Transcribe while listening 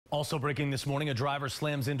Also breaking this morning, a driver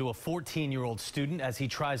slams into a 14-year-old student as he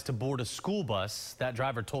tries to board a school bus. That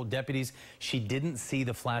driver told deputies she didn't see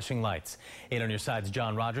the flashing lights. 8 on your side's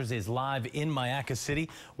John Rogers is live in Mayaca City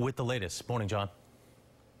with the latest. Morning, John.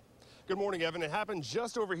 Good morning, Evan. It happened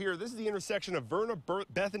just over here. This is the intersection of Verna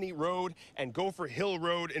Bethany Road and Gopher Hill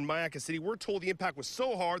Road in Mayaca City. We're told the impact was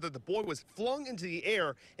so hard that the boy was flung into the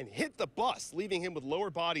air and hit the bus, leaving him with lower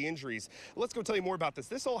body injuries. Let's go tell you more about this.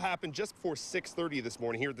 This all happened just before 6:30 this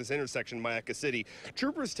morning here at this intersection in Mayaca City.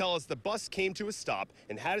 Troopers tell us the bus came to a stop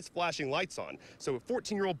and had its flashing lights on. So a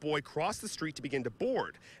 14-year-old boy crossed the street to begin to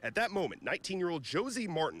board. At that moment, 19-year-old Josie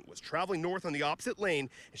Martin was traveling north on the opposite lane,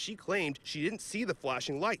 and she claimed she didn't see the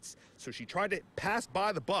flashing lights. So she tried to pass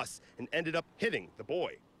by the bus and ended up hitting the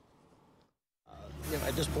boy.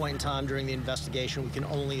 At this point in time during the investigation, we can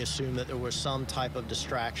only assume that there was some type of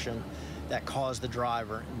distraction that caused the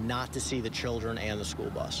driver not to see the children and the school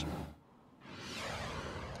bus.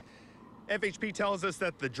 FHP tells us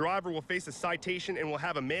that the driver will face a citation and will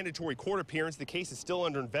have a mandatory court appearance. The case is still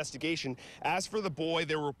under investigation. As for the boy,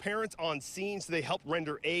 there were parents on scene, so they helped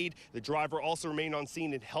render aid. The driver also remained on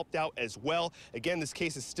scene and helped out as well. Again, this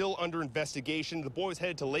case is still under investigation. The boy was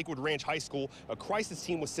headed to Lakewood Ranch High School. A crisis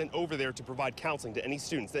team was sent over there to provide counseling to any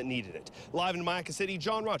students that needed it. Live in Mayaca City,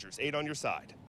 John Rogers, 8 on your side.